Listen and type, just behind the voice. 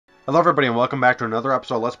Hello everybody and welcome back to another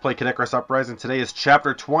episode of Let's Play Icarus Uprising. Today is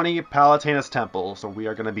Chapter 20, Palutena's Temple. So we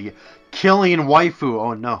are going to be killing waifu.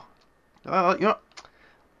 Oh no.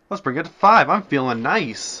 Let's bring it to 5. I'm feeling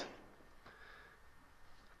nice.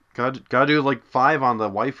 Gotta do like 5 on the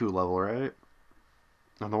waifu level, right?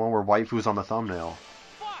 On the one where waifu's on the thumbnail.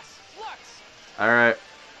 Alright.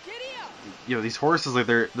 Yo, these horses, like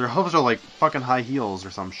their hooves are like fucking high heels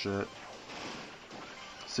or some shit.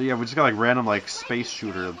 So yeah, we just got like random like space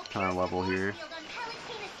shooter kind of level here.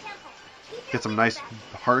 Get some nice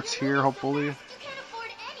hearts here, hopefully.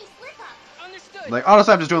 Like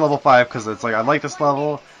honestly, I'm just doing level 5 because it's like I like this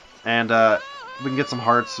level, and we can get some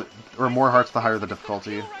hearts or more hearts the higher the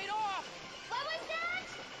difficulty.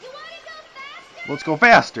 Let's go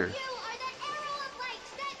faster.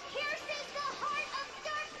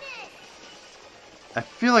 I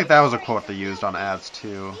feel like that was a quote they used on ads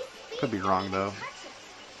too. Could be wrong though.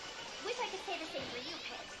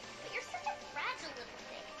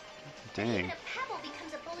 Dang. Even a pebble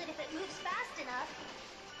becomes a bullet if it moves fast enough.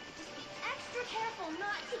 Just be extra careful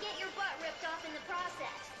not to get your butt ripped off in the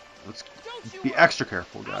process. Let's be extra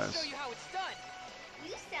careful, guys. I'll show you how it's done.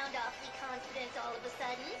 You sound awfully confident all of a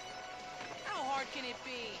sudden. How hard can it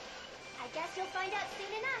be? I guess you'll find out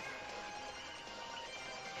soon enough.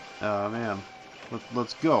 Oh man,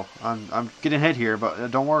 let's go. I'm getting hit here,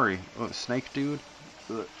 but don't worry. Snake dude.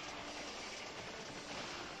 Ugh.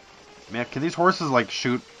 Man, can these horses like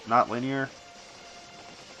shoot not linear?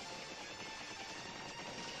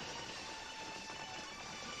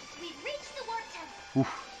 We've reached the warp temple.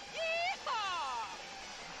 Oof.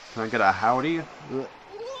 Can I get a howdy? Ugh.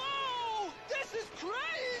 Whoa! This is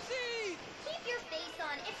crazy! Keep your face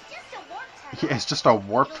on. It's just a warp tunnel. Yeah, it's just a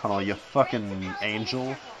warp tunnel, you fucking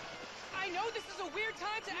angel. I know this is a weird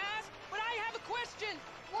time to ask, but I have a question.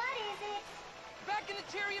 What is it? Back in the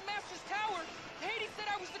Chariot Master's Tower, Hades said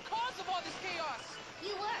I was the cause of all this chaos.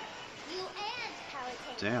 You were. You and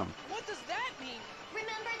Palutena. Damn. What does that mean?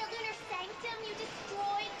 Remember the lunar sanctum you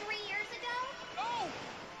destroyed 3 years ago? Oh!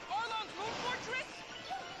 Arlong's moon fortress?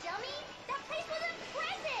 You dummy! That place was a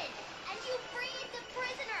prison! And you freed the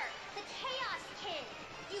prisoner, the Chaos Kid!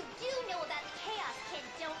 You do know about the Chaos Kid,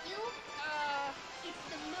 don't you? It's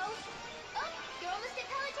the most... Oh, you're almost at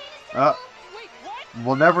Palutena's temple! Wait, what?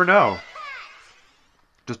 We'll never know.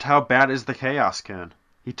 Just how bad is the Chaos Kid?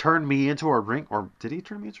 He turned me into a ring, or did he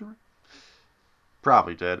turn me into a ring?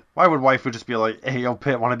 Probably did. Why would waifu just be like, hey, yo,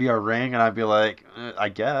 Pit, want to be a ring? And I'd be like, I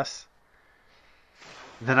guess.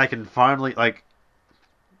 Then I can finally, like,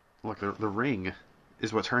 look, the ring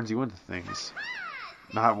is what turns you into things.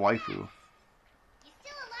 Not waifu. You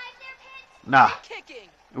still alive there, Pit? Nah. Kicking!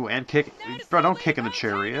 Ooh, and kick. Bro, don't kick in the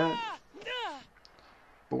chariot.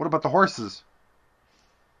 But what about the horses?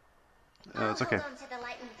 It's okay. I'll hold on to the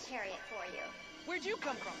lightning chariot for you. Where'd you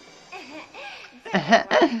come from?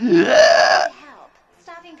 Help.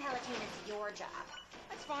 Stopping Palutena is your job.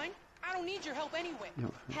 That's fine. I don't need your help anyway.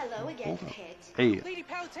 Hello again, Pit. Hey, Lady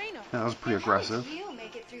Palutena. that was pretty aggressive. How did you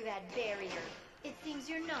make it through that barrier? It seems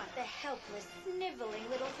you're not the helpless, sniveling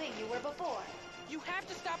little thing you were before. You have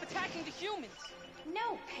to stop attacking the humans.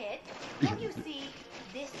 No, Pit. Don't you see?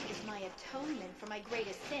 This is my atonement for my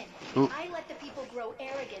greatest sin. Ooh. I let the people grow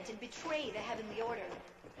arrogant and betray the heavenly order.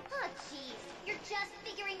 Oh, jeez. You're just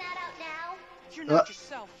figuring that out now? You're not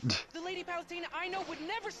yourself. The Lady Palutena I know would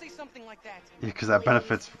never say something like that. Yeah, because that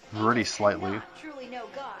benefits pretty slightly. Not truly know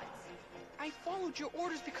gods. I followed your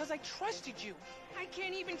orders because I trusted you. I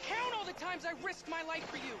can't even count all the times I risked my life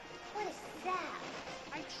for you. What is that?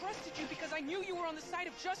 I trusted you because I knew you were on the side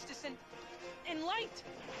of justice and light.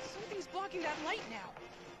 Something's blocking that light now.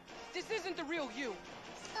 This isn't the real you.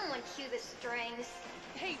 Someone cue the strings.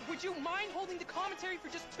 Hey, would you mind holding the commentary for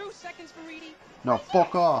just 2 seconds for Reedy? No,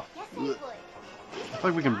 fuck off. Yes, I would. I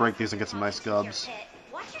think we can break these and get some nice gubs.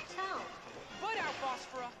 Watch your tone. But out,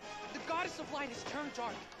 Phosphora. The goddess of light has turned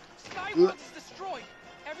dark. Skyworld is destroyed.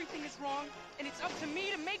 Everything is wrong, and it's up to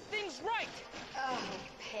me to make things right. Oh,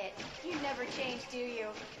 Pit. You never change, do you?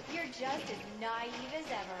 You're just as naive as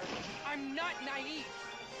ever. I'm not naive.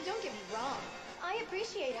 Don't get me wrong. I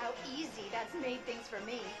appreciate how easy that's made things for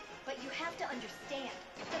me. But you have to understand,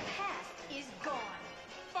 the past is gone.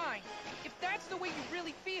 Fine. If that's the way you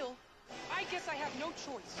really feel, I guess I have no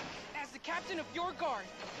choice. As the captain of your guard,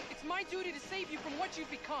 it's my duty to save you from what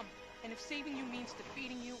you've become. And if saving you means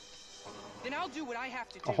defeating you, then I'll do what I have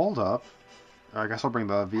to do. Oh, hold up. I guess I'll bring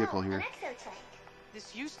the vehicle here. An exotank.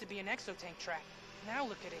 This used to be an exotank track. Now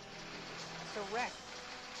look at it. It's a wreck.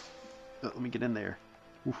 Let me get in there.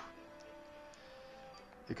 Oof.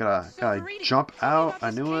 You gotta Reedy, jump tell me out. about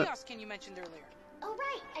I this knew it. chaos kin you mentioned earlier. Oh,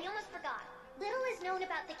 right. I almost forgot. Little is known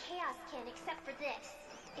about the Chaos Kin except for this.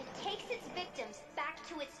 It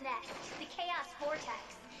nest, the Chaos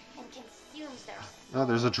Vortex, and consumes their Oh,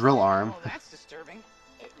 there's a drill arm. Oh, that's disturbing.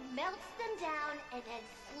 It melts them down and then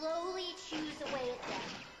slowly chews away at them.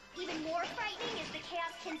 Even more frightening is the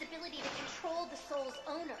Chaos Kin's ability to control the soul's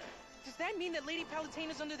owner. Does that mean that Lady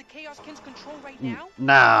Palutena's under the Chaos Kin's control right now?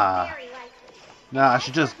 Nah. Very likely. Nah, As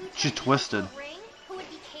she's for who she's turned you twisted. into a ring, who would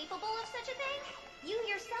be capable of such a thing? You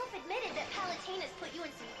yourself admitted that Palutena's put you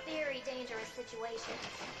in some very dangerous situations.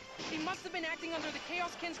 She must have been acting under the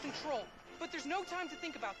Chaos Kin's control. But there's no time to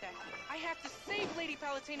think about that. I have to save Lady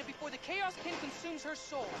Palutena before the Chaos Kin consumes her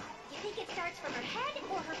soul. You think it starts from her head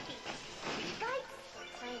or her feet? Right?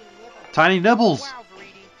 Tiny nibbles. Tiny nibbles. Wow,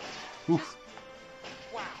 Veridi. Oof.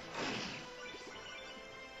 Just... wow.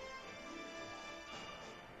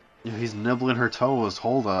 Yeah, he's nibbling her toes.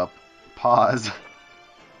 Hold up. Pause.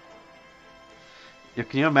 Yeah,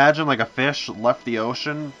 can you imagine like a fish left the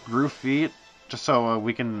ocean, grew feet, just so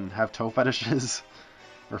we can have toe fetishes?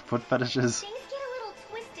 Or foot fetishes? Things get a little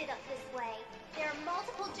twisted up this way. There are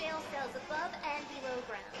multiple jail cells above and below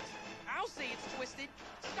ground. I'll say it's twisted.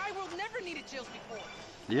 Skyworld never needed jails before.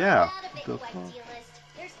 Yeah. Not a big idealist.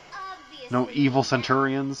 There's obviously No evil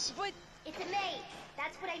centurions. But It's a maze.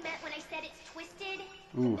 That's what I meant when I said it's twisted.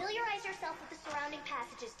 Ooh. Familiarize yourself with the surrounding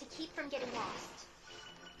passages to keep from getting lost.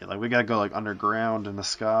 Yeah, like we gotta go like underground in the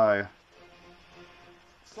sky.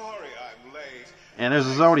 Sorry I'm late. And there's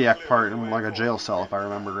a Zodiac part in like a jail cell if I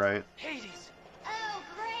remember right. Hades. Oh,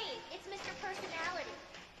 great! It's Mr. Personality.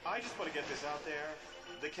 I just want to get this out there.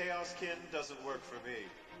 The Chaos Kin doesn't work for me.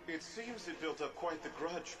 It seems it built up quite the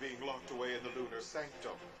grudge being locked away in the Lunar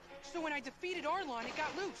Sanctum. So when I defeated Arlon, it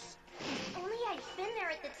got loose. Only I'd been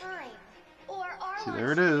there at the time. Or Arlon See,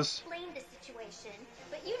 there it should have is. explained the situation,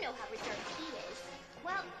 but you know how reserved he is.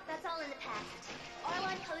 Well, that's all in the past.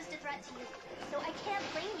 Arlon posed a threat to you, so I can't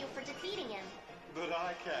blame you for defeating him. But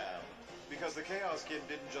I can. Because the Chaos Kin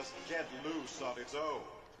didn't just get loose on its own.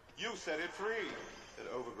 You set it free.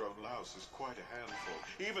 That overgrown louse is quite a handful,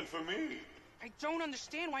 even for me. I don't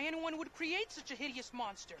understand why anyone would create such a hideous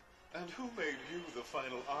monster. And who made you the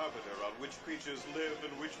final arbiter on which creatures live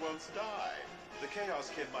and which ones die? The Chaos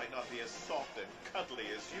Kin might not be as soft and cuddly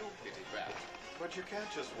as you, Kitty Bat. But you can't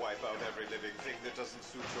just wipe out every living thing that doesn't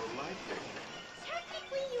suit your liking.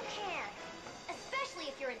 Technically, you can. Especially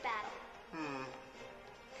if you're in battle.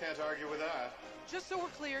 Can't argue with that. Just so we're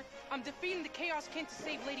clear, I'm defeating the Chaos Kin to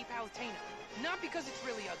save Lady Palutena. Not because it's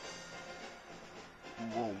really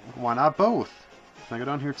ugly. Well, why not both? Can I go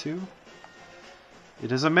down here too?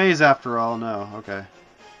 It is a maze after all. No, okay.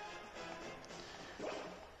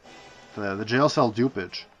 The jail cell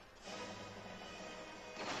dupage.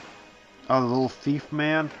 Oh, the little thief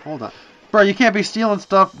man. Hold on, bro. You can't be stealing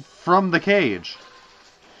stuff from the cage.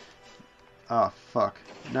 Oh fuck.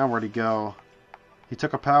 Now where'd he go? He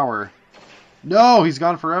took a power. No, he's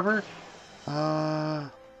gone forever.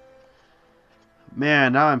 Man,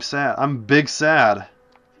 now I'm sad. I'm big sad.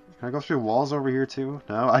 Can I go through walls over here too?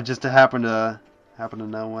 No, I just happen to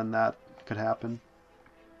know when that could happen.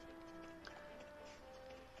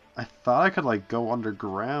 I thought I could like go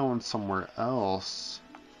underground somewhere else.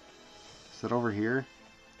 Is it over here?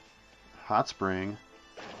 Hot spring.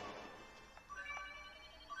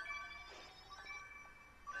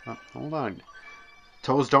 Oh, hold on.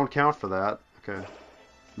 Toes don't count for that. Okay.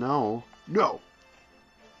 No. No!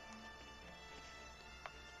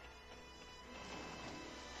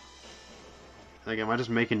 Like, am I just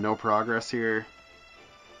making no progress here?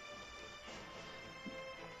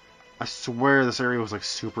 I swear this area was like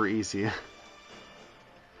super easy.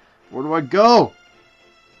 Where do I go?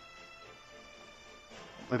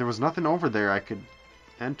 Like, there was nothing over there I could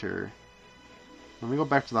enter. Let me go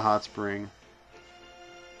back to the hot spring.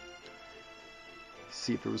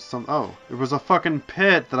 See if there was some... Oh, there was a fucking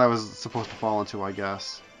pit that I was supposed to fall into, I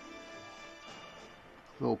guess.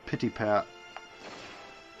 Little pity pat.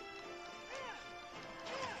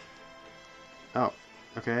 Oh,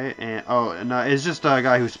 okay, and... Oh, and it's just a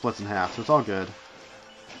guy who splits in half, so it's all good.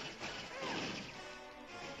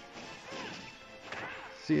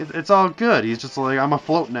 See, it's all good. He's just like, I'm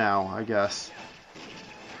afloat now, I guess.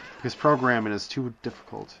 Because programming is too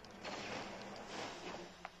difficult.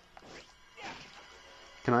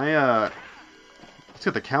 Can I, let's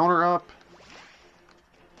get the counter up.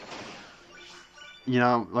 You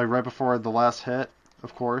know, like right before the last hit,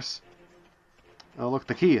 of course. Oh, look,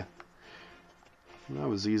 the key. That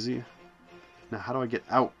was easy. Now, how do I get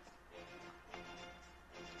out?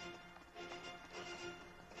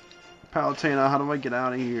 Palutena, how do I get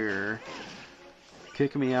out of here?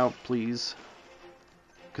 Kick me out, please.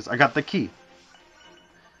 Because I got the key.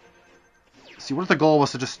 See, what if the goal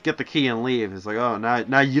was to just get the key and leave? It's like, oh,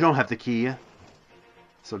 now you don't have the key.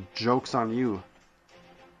 So joke's on you.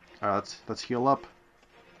 Alright, let's heal up.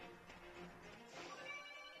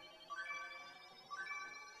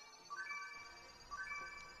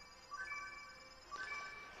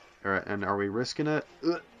 Alright, and are we risking it?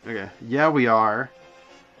 Okay, yeah we are.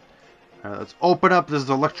 Alright, let's open up this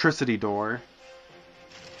electricity door.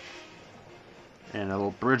 And a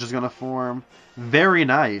little bridge is gonna form. Very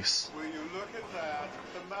nice. Will you look at that?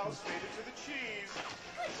 The mouse made it to the cheese.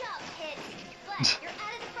 Good job, kid. But you're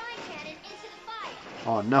out of the frying pan and into the fire.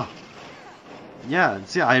 Oh no. Yeah,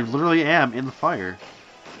 see, I literally am in the fire.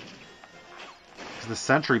 It's the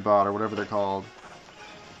sentry bot or whatever they're called.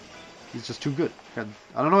 He's just too good. I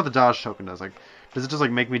don't know what the dodge token does. Like, does it just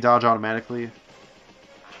like make me dodge automatically?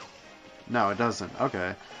 No, it doesn't.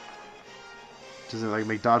 Okay. Does it like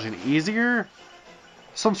make dodging easier?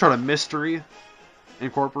 Some sort of mystery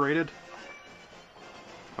incorporated.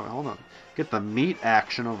 Oh, hold on. Get the meat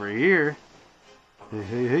action over here. Hey,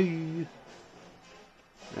 hey, hey.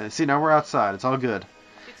 And see, now we're outside. It's all good.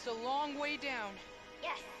 It's a long way down.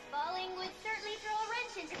 Yes, falling would certainly throw a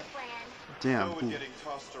wrench into the plan. Damn. So with getting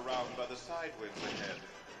tossed around by the side winds ahead.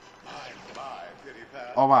 My pity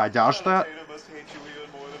pat. Oh, wow, I dodged that? Palutena must hate you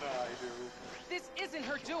even more than I do. This isn't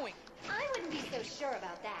her doing. I wouldn't be so sure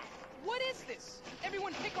about that. What is this?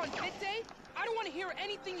 Everyone pick on Pit Day? I don't want to hear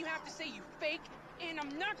anything you have to say, you fake. And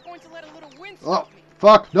I'm not going to let a little wind Oh, stop me.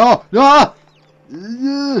 fuck. No. No.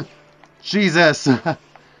 Jesus.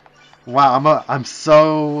 Wow, I'm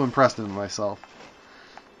so impressed with myself.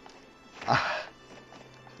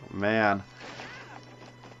 Man.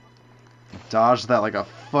 Dodged that like a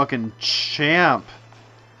fucking champ.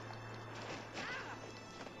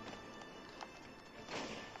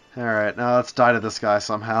 Alright, now let's die to this guy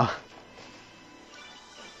somehow.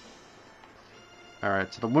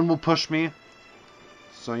 Alright, so the wind will push me.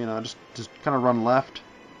 So, you know, just kind of run left.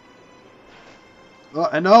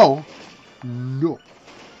 And no! No.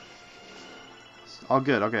 All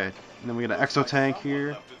good, okay. And then we get an exo tank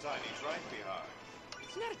here. It's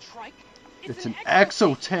not a trike. It's an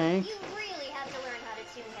exo tank. You really have to learn how to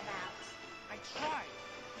tune him out. I tried.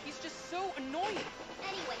 He's just so annoying.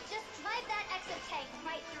 Anyway, just drive that exo tank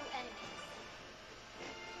right through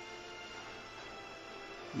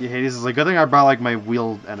enemies. Yeah, Hades is like, good thing I brought like my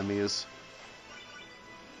wheeled enemies.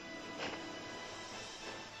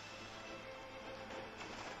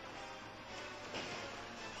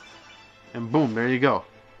 And boom, there you go.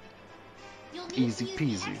 You'll need Easy to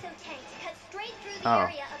use the peasy. exo tank to cut straight through the Oh. area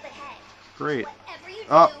of the head. Great. Whatever you do,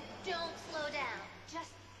 Oh. don't slow down.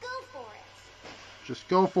 Just go for it. Just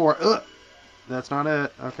go for it. Ugh. That's not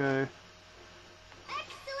it. Okay.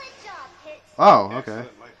 Excellent job, Pit. Oh, okay.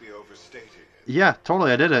 Excellent might be overstating it. Yeah,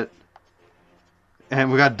 totally, I did it. And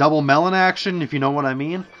we got double melon action, if you know what I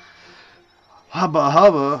mean. Hubba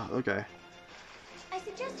hubba. Okay. I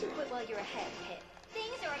suggest you quit while you're ahead, Pit.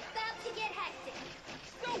 Things are about to get hectic.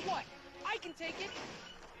 So what? I can take it.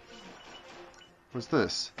 What's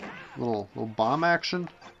this? Little bomb action?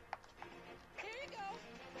 Here you go.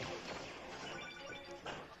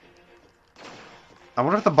 I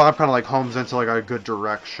wonder if the bomb kind of like homes into like a good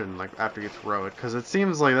direction like after you throw it, because it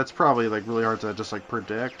seems like that's probably like really hard to just like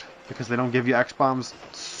predict because they don't give you X bombs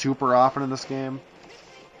super often in this game,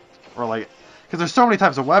 or like because there's so many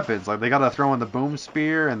types of weapons. Like they gotta throw in the boom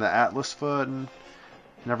spear and the Atlas foot and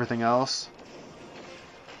everything else.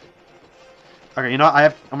 Okay, you know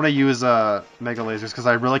I'm gonna use mega lasers because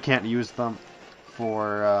I really can't use them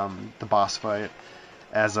for the boss fight,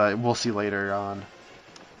 as we'll see later on.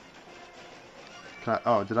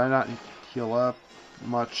 Oh, did I not heal up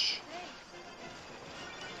much?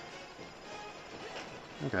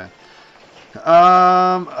 Okay.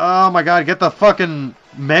 Oh my god, get the fucking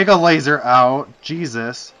mega laser out.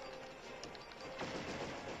 Jesus.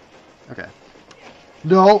 Okay.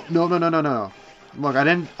 No. Look, I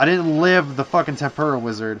didn't live the fucking Tempura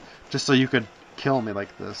Wizard just so you could kill me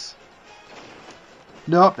like this.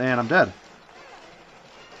 Nope, and I'm dead.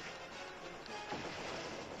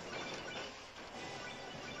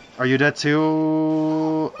 Are you dead too?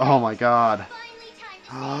 Oh my god. Finally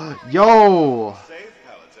time to Yo! Save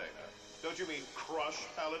Palutena. Don't you mean crush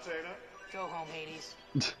Palutena? Go home, Hades.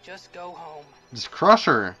 Just go home. Just crush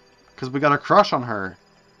her. Because we got a crush on her.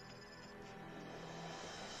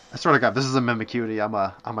 I swear to god, this is a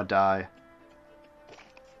Mimikyu. I'm a die.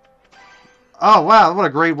 Oh wow, what a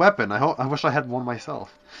great weapon. I wish I had one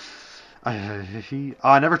myself.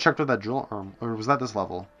 I never checked with that drill arm. Or was that this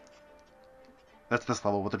level? That's this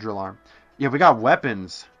level with the drill arm. Yeah, we got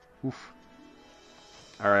weapons. Oof.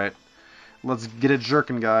 Alright. Let's get it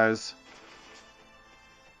jerking, guys.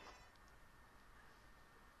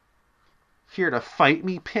 Here to fight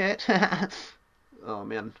me, Pit? Oh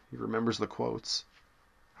man, he remembers the quotes.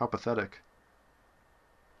 How pathetic.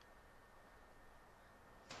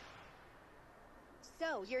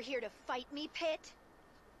 So, you're here to fight me, Pit?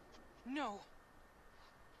 No.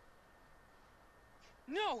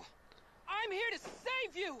 No! I'm here to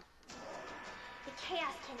save you! The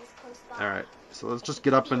Chaos King is close by. Alright, so let's just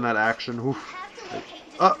get up in that action. You Oof. have to locate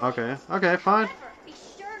and Oh, destroy okay. it. Okay, fine. However, be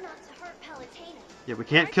sure not to hurt Palutena. Yeah, we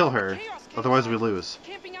can't kill her. Otherwise we lose.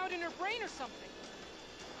 Camping out in her brain or something.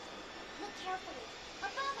 Look carefully.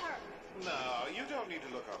 Above her. No, you don't need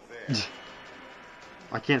to look up there.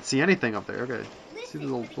 I can't see anything up there. Okay. See the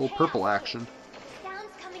Listen little for the purple Chaos action. King. Sounds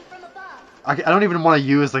coming from above. I don't even want to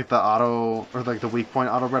use like the auto or like the weak point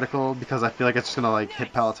auto reticle because I feel like it's just gonna like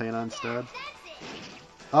hit Palutena instead. That's it.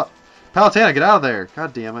 Oh, Palutena, get out of there!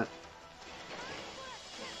 God damn it!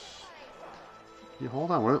 Yeah,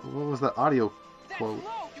 hold on. What was that audio That's quote?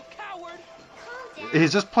 low, you coward! Calm down.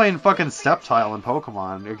 He's just playing fucking Sceptile in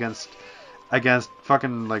Pokemon against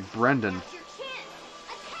fucking like Brendan. That's your chance. Attack.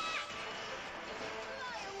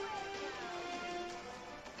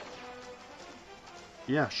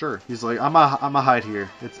 Yeah, sure. He's like, I'm a hide here.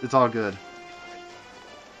 It's all good.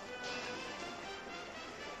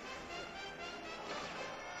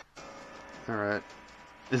 All right.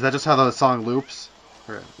 Is that just how the song loops?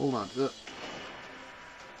 All right, hold on. Which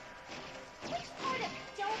part of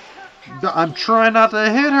don't hurt I'm Palutena? trying not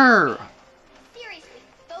to hit her. Seriously,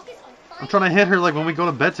 focus on I'm finding trying to hit her like when we go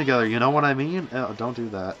to bed together. You know what I mean? Oh, don't do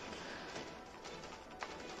that.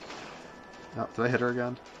 Oh, did I hit her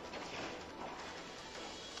again?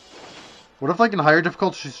 What if, like, in higher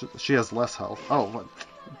difficulty, she has less health? Oh, what?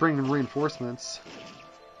 Bring in reinforcements.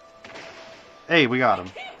 Hey, we got him.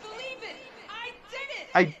 Can't believe it! I did it!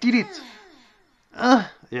 I did it!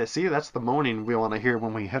 Yeah, see, that's the moaning we want to hear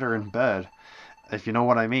when we hit her in bed. If you know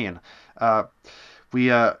what I mean. We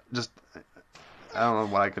just... I don't know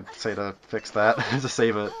what I could say to fix that, to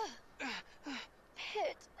save it.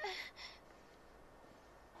 Pit.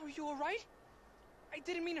 Are you alright? I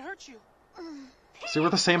didn't mean to hurt you. See, we're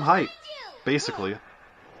the same height, basically.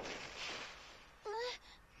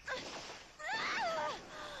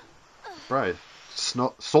 Right.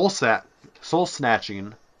 Soul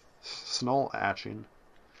snatching. Snow atching.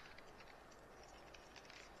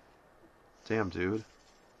 Damn, dude.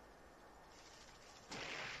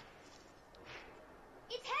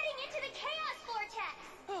 It's heading into the Chaos Vortex.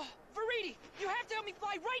 Oh, Verity, you have to help me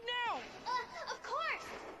fly right now! Of course.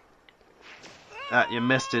 You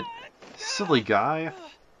missed it. Silly guy.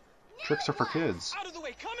 Tricks are for kids. Out of the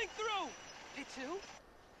way, coming through! Hit two.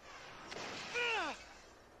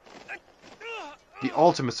 The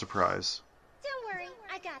ultimate surprise. Don't worry,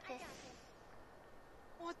 I got this.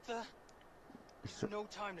 What the? There's no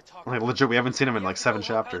time to talk. Like, about legit, we haven't seen him in it. like We 7 have to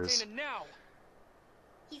go help chapters. Palutena now.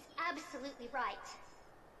 He's absolutely right.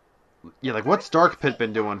 Yeah, like, what's Dark Pit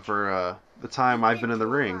been doing for, the time I've been in the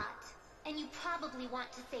ring? Lot, and you probably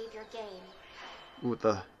want to save your game. With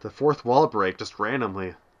the fourth wall break, just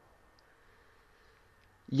randomly.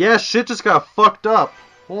 Yeah, shit just got fucked up.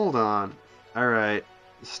 Hold on. Alright.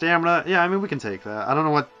 Stamina, yeah, I mean, we can take that. I don't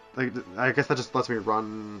know what, like, I guess that just lets me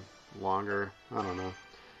run longer. I don't know.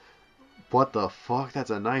 What the fuck?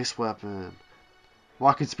 That's a nice weapon.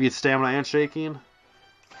 Walking speed, stamina, and shaking.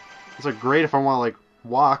 Those are great if I want to, like,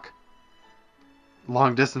 walk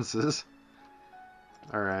long distances.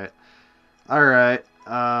 Alright. Alright.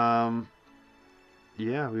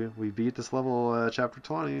 Yeah, we beat this level, chapter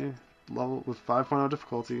 20. Level with 5.0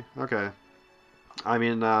 difficulty. Okay. I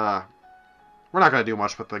mean, we're not going to do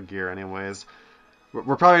much with the gear anyways.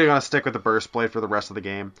 We're probably going to stick with the Burst Blade for the rest of the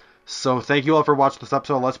game. So thank you all for watching this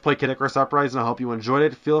episode of Let's Play Icarus Uprising. I hope you enjoyed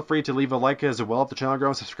it. Feel free to leave a like as well if the channel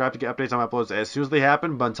grows. Subscribe to get updates on my uploads as soon as they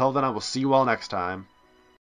happen. But until then, I will see you all next time.